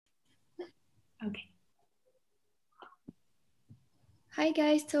Hi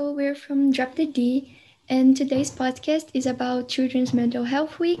guys, so we're from Drop the D, and today's podcast is about Children's Mental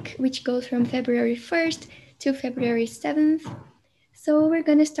Health Week, which goes from February 1st to February 7th. So we're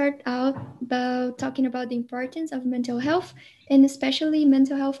gonna start out about talking about the importance of mental health and especially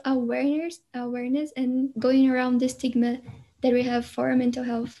mental health awareness and going around the stigma that we have for mental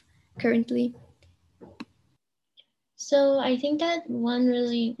health currently. So I think that one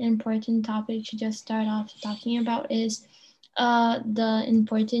really important topic to just start off talking about is the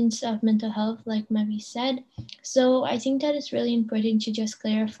importance of mental health, like Mavi said. So I think that it's really important to just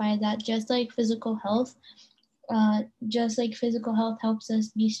clarify that just like physical health helps us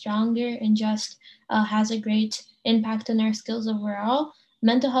be stronger and just has a great impact on our skills overall.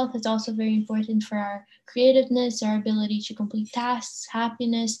 Mental health is also very important for our creativeness, our ability to complete tasks,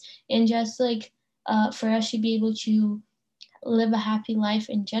 happiness, and just like for us to be able to live a happy life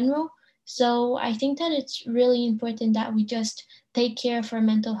in general. So I think that it's really important that we just take care of our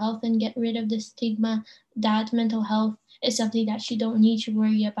mental health and get rid of the stigma that mental health is something that you don't need to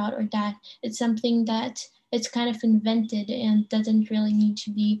worry about, or that it's something that it's kind of invented and doesn't really need to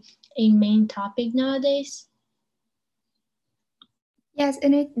be a main topic nowadays. Yes,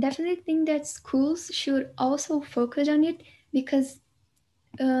 and I definitely think that schools should also focus on it because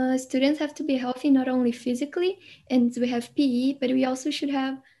students have to be healthy not only physically, and we have PE, but we also should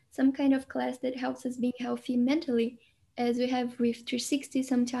have some kind of class that helps us being healthy mentally, as we have with 360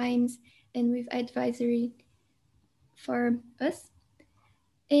 sometimes and with advisory for us.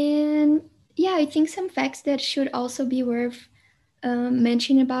 And yeah, I think some facts that should also be worth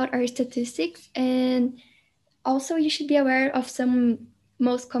mentioning about our statistics. And also, you should be aware of some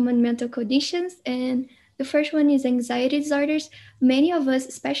most common mental conditions. And the first one is anxiety disorders. Many of us,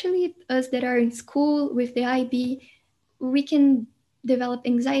 especially us that are in school with the IB, we can develop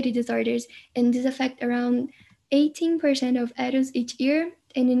anxiety disorders, and these affect around 18% of adults each year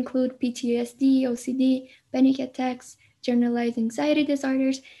and include PTSD, OCD, panic attacks, generalized anxiety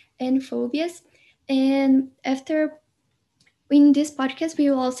disorders, and phobias. And after in this podcast,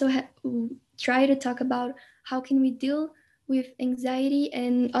 we will also try to talk about how can we deal with anxiety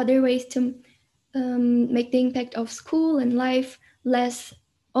and other ways to make the impact of school and life less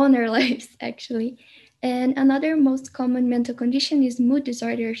on our lives, actually. And another most common mental condition is mood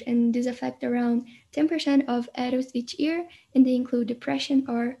disorders, and these affect around 10% of adults each year, and they include depression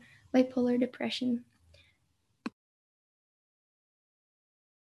or bipolar depression.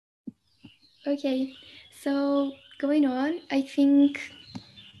 Okay, so going on, I think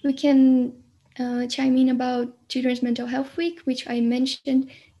we can chime in about Children's Mental Health Week, which I mentioned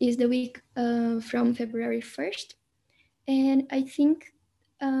is the week from February 1st. And I think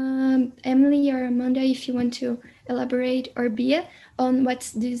Emily or Amanda, if you want to elaborate, or Bia, on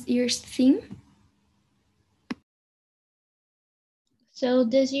what's this year's theme. So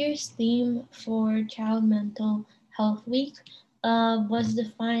this year's theme for Child Mental Health Week was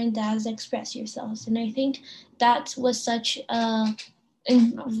defined as express yourselves, and I think that was such a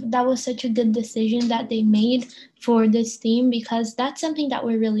that was such a good decision that they made for this theme, because that's something that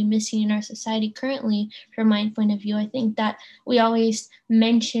we're really missing in our society currently. From my point of view, I think that we always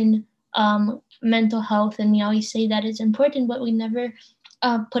mention mental health and we always say that it's important, but we never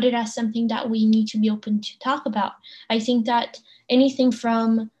put it as something that we need to be open to talk about. I think that anything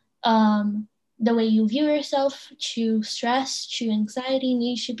from the way you view yourself to stress to anxiety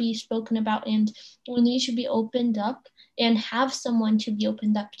needs to be spoken about, and we need to be opened up and have someone to be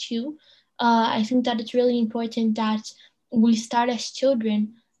opened up to. I think that it's really important that we start as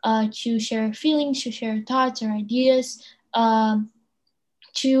children to share feelings, to share thoughts or ideas,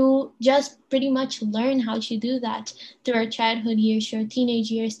 to just pretty much learn how to do that through our childhood years, through our teenage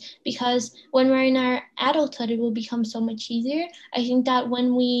years, because when we're in our adulthood, it will become so much easier. I think that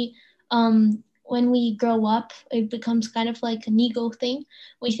when we grow up, it becomes kind of like an ego thing.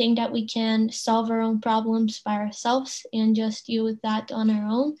 We think that we can solve our own problems by ourselves and just deal with that on our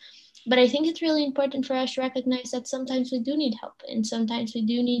own. But I think it's really important for us to recognize that sometimes we do need help and sometimes we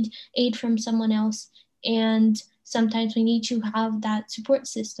do need aid from someone else. And sometimes we need to have that support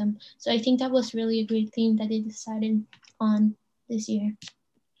system. So I think that was really a great theme that they decided on this year.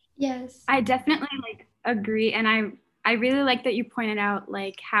 Yes. I definitely agree, and I really like that you pointed out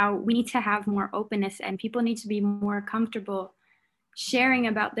how we need to have more openness and people need to be more comfortable sharing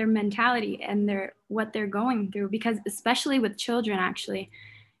about their mentality and their what they're going through, because especially with children, actually,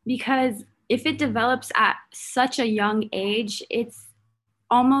 because if it develops at such a young age, it's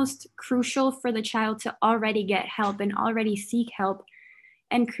almost crucial for the child to already get help and already seek help,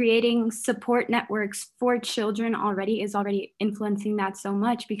 and creating support networks for children already is already influencing that so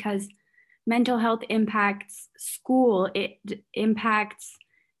much, because mental health impacts school, it impacts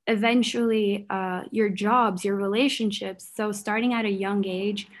eventually your jobs, your relationships. So starting at a young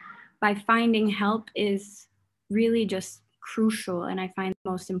age by finding help is really just crucial, and I find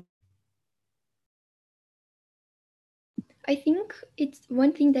most important. I think it's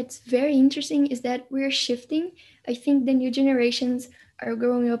one thing that's very interesting is that we're shifting. I think the new generations are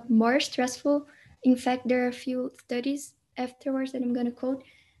growing up more stressful. In fact, there are a few studies afterwards that I'm going to quote,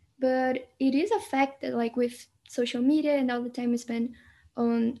 but it is a fact that like with social media and all the time we spend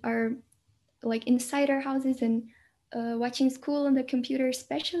on our like inside our houses and watching school on the computer,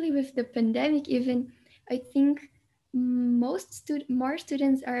 especially with the pandemic even, I think more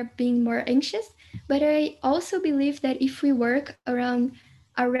students are being more anxious. But I also believe that if we work around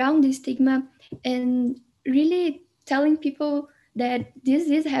this stigma and really telling people that this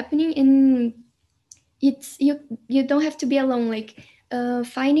is happening and it's you don't have to be alone, like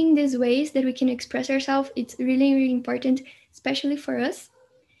finding these ways that we can express ourselves, it's really really important, especially for us.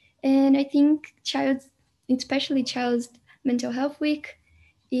 And I think especially Child's Mental Health Week,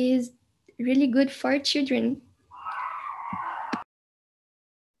 is really good for children.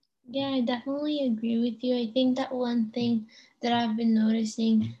 Yeah, I definitely agree with you. I think that one thing that I've been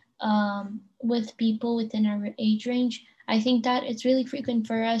noticing with people within our age range, I think that it's really frequent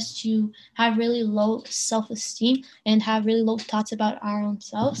for us to have really low self-esteem and have really low thoughts about our own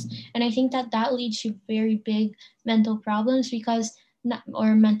selves. And I think that that leads to very big mental problems because,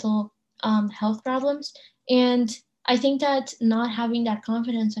 or mental health problems. And I think that not having that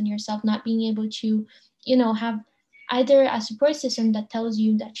confidence on yourself, not being able to, have either a support system that tells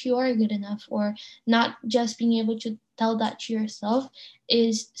you that you are good enough or not just being able to tell that to yourself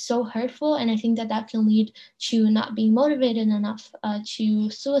is so hurtful. And I think that that can lead to not being motivated enough, to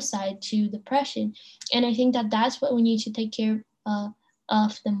suicide, to depression. And I think that that's what we need to take care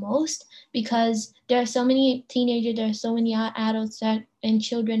of the most, because there are so many teenagers, there are so many adults and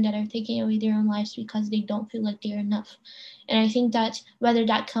children that are taking away their own lives because they don't feel like they're enough. And I think that whether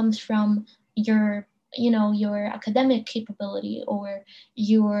that comes from your academic capability or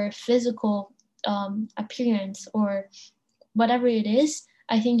your physical appearance or whatever it is,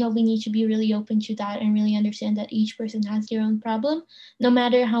 I think that we need to be really open to that and really understand that each person has their own problem, no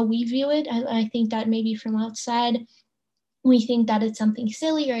matter how we view it. I think that maybe from outside we think that it's something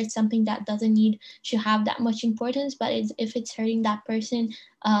silly or it's something that doesn't need to have that much importance, but if it's hurting that person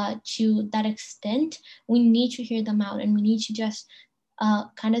to that extent, we need to hear them out and we need to just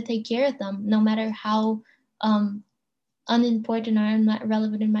kind of take care of them, no matter how unimportant or not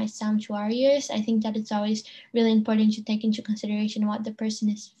relevant it might sound to our ears. I think that it's always really important to take into consideration what the person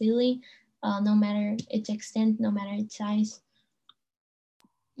is feeling, no matter its extent, no matter its size.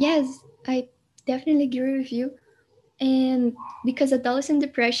 Yes, I definitely agree with you. And because adolescent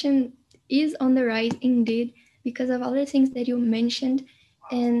depression is on the rise indeed, because of all the things that you mentioned.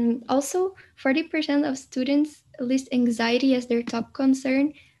 And also, 40% of students list anxiety as their top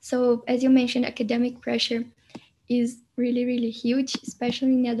concern. So, as you mentioned, academic pressure is really, really huge,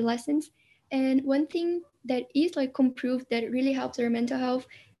 especially in adolescence. And one thing that is like improved that really helps our mental health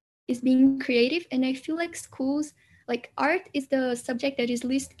is being creative. And I feel like schools, like art is the subject that is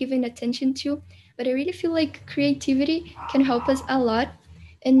least given attention to, but I really feel like creativity can help us a lot.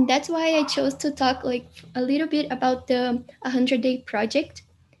 And that's why I chose to talk like a little bit about the 100-day project,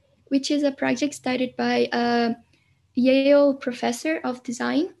 which is a project started by a Yale professor of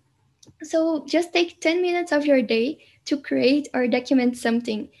design. So just take 10 minutes of your day to create or document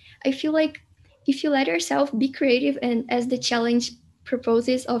something. I feel like if you let yourself be creative and as the challenge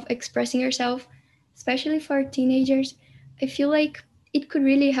proposes of expressing yourself, especially for teenagers, I feel like it could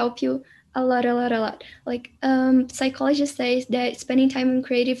really help you a lot, a lot, a lot. Like psychologist says that spending time on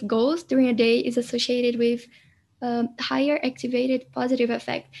creative goals during a day is associated with higher activated positive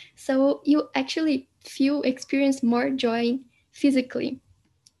effect. So you actually feel experience more joy physically.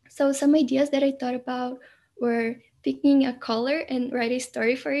 So some ideas that I thought about were picking a color and write a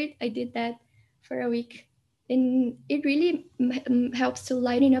story for it. I did that for a week, and it really helps to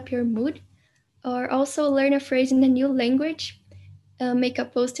lighten up your mood. Or also learn a phrase in a new language, make a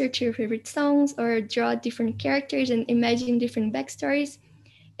poster to your favorite songs, or draw different characters and imagine different backstories.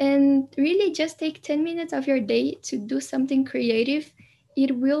 And really just take 10 minutes of your day to do something creative.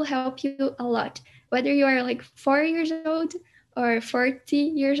 It will help you a lot. Whether you are like 4 years old or 40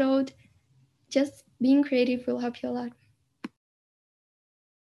 years old, just being creative will help you a lot.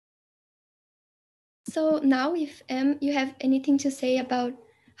 So now, if you have anything to say about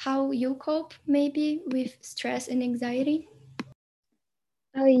how you cope maybe with stress and anxiety?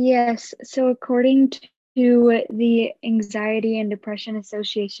 Yes. So according to the Anxiety and Depression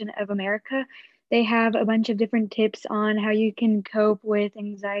Association of America. They have a bunch of different tips on how you can cope with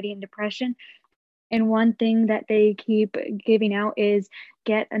anxiety and depression. And one thing that they keep giving out is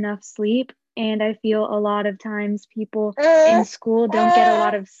get enough sleep. And I feel a lot of times people in school don't get a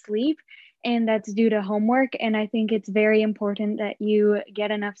lot of sleep, and that's due to homework. And I think it's very important that you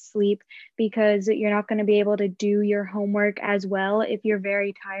get enough sleep because you're not going to be able to do your homework as well if you're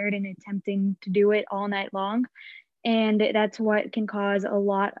very tired and attempting to do it all night long. And that's what can cause a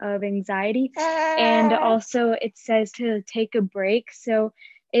lot of anxiety. And also, it says to take a break. So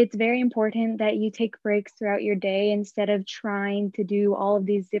it's very important that you take breaks throughout your day instead of trying to do all of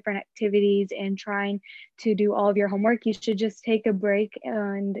these different activities and trying to do all of your homework. You should just take a break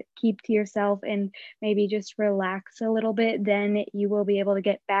and keep to yourself and maybe just relax a little bit. Then you will be able to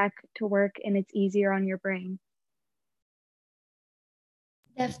get back to work and it's easier on your brain.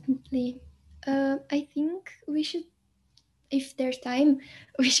 Definitely. I think we should, if there's time,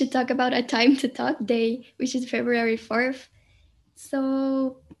 we should talk about a time to talk day, which is February 4th.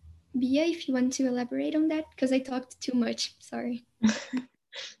 So, Bia, if you want to elaborate on that, because I talked too much. Sorry.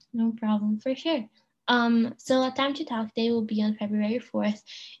 No problem, for sure. So a time to talk day will be on February 4th,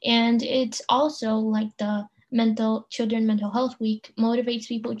 and it's also like the children mental health week motivates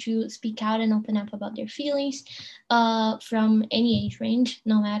people to speak out and open up about their feelings from any age range,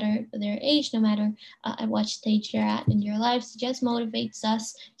 no matter their age, no matter at what stage they're at in their lives. It just motivates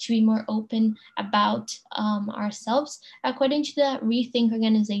us to be more open about ourselves. According to the Rethink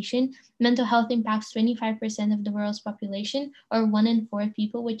organization, mental health impacts 25% of the world's population, or 1 in 4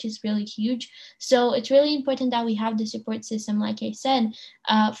 people, which is really huge. So it's really important that we have the support system, like I said,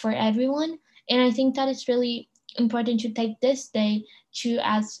 for everyone. And I think that it's really important to take this day to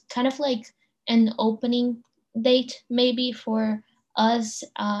as kind of like an opening date, maybe for us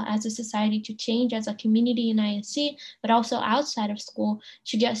as a society to change, as a community in ISC, but also outside of school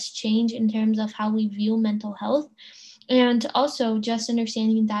to just change in terms of how we view mental health. And also just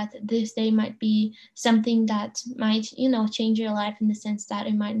understanding that this day might be something that might change your life, in the sense that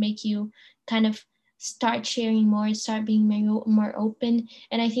it might make you kind of start sharing more, start being more open.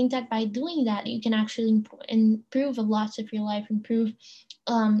 And I think that by doing that, you can actually improve a lot of your life, improve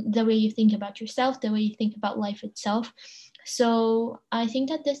the way you think about yourself, the way you think about life itself. So I think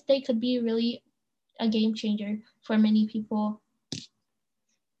that this day could be really a game changer for many people.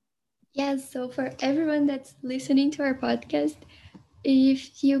 Yes, so for everyone that's listening to our podcast,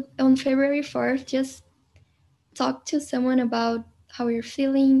 if you on February 4th just talk to someone about how you're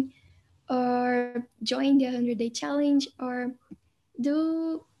feeling, or join the 100-day challenge, or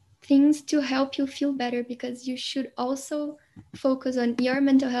do things to help you feel better, because you should also focus on your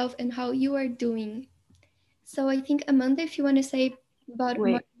mental health and how you are doing. So I think, Amanda, if you want to say about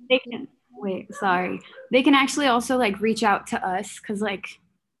Wait, sorry. They can actually also like reach out to us, because like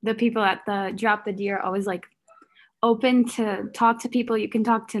the people at the Drop the D are always like open to talk to people. You can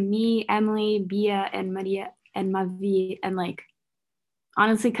talk to me, Emily, Bia, and Maria and Mavi, and like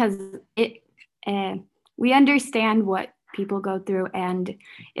honestly, because we understand what people go through, and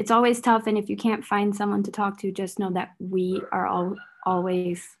it's always tough. And if you can't find someone to talk to, just know that we are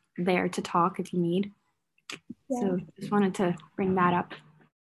always there to talk if you need. Yeah. So just wanted to bring that up.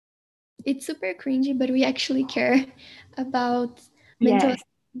 It's super cringy, but we actually care about mental health.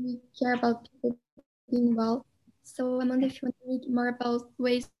 We care about people being well. So Amanda, if you want to read more about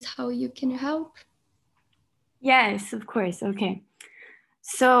ways how you can help. Yes, of course. Okay.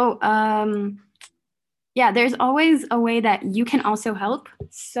 So there's always a way that you can also help.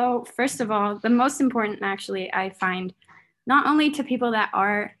 So first of all, the most important actually, I find, not only to people that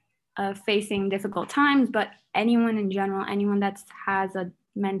are facing difficult times, but anyone in general, anyone that has a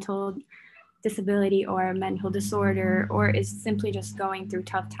mental disability or a mental disorder, or is simply just going through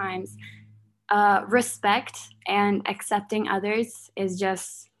tough times, respect and accepting others is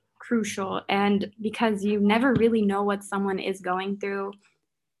just crucial. And because you never really know what someone is going through,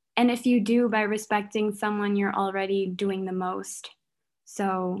 and if you do, by respecting someone, you're already doing the most.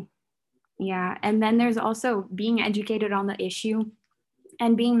 So yeah, and then there's also being educated on the issue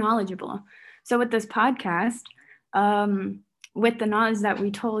and being knowledgeable. So with this podcast, with the knowledge that we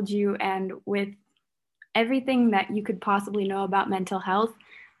told you, and with everything that you could possibly know about mental health,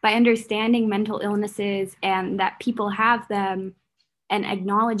 by understanding mental illnesses and that people have them, and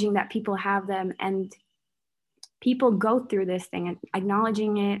acknowledging that people have them, and people go through this thing, and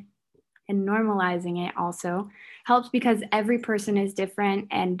acknowledging it and normalizing it also helps, because every person is different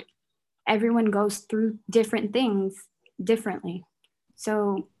and everyone goes through different things differently.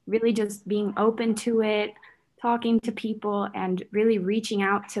 So really just being open to it, talking to people, and really reaching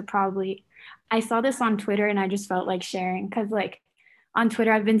out to I saw this on Twitter and I just felt like sharing, because like on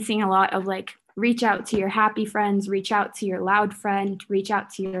Twitter, I've been seeing a lot of like, reach out to your happy friends, reach out to your loud friend, reach out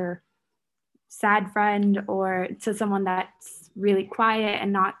to your sad friend, or to someone that's really quiet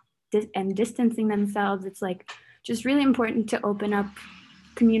and not and distancing themselves. It's like just really important to open up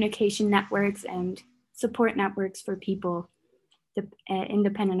communication networks and support networks for people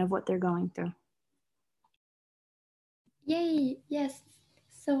independent of what they're going through. Yay, yes.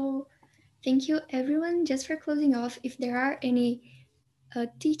 So thank you everyone. Just for closing off, if there are any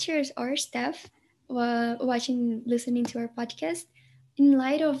teachers or staff listening to our podcast, in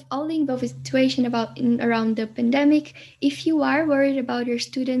light of all the involved situation around the pandemic, if you are worried about your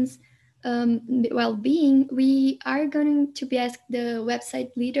students' well-being, we are going to be asked the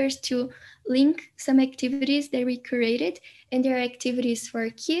website leaders to link some activities that we created, and there are activities for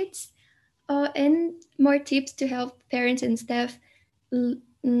kids and more tips to help parents and staff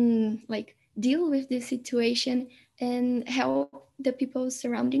like deal with this situation and help the people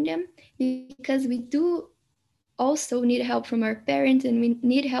surrounding them, because we do also need help from our parents and we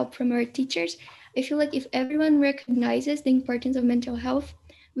need help from our teachers. I feel like if everyone recognizes the importance of mental health,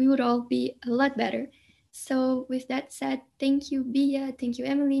 we would all be a lot better. So with that said, thank you Bia, thank you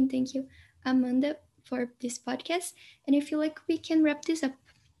Emmeline, thank you Amanda for this podcast, and I feel like we can wrap this up.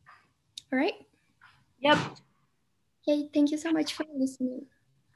 All right. Yep. Okay, thank you so much for listening.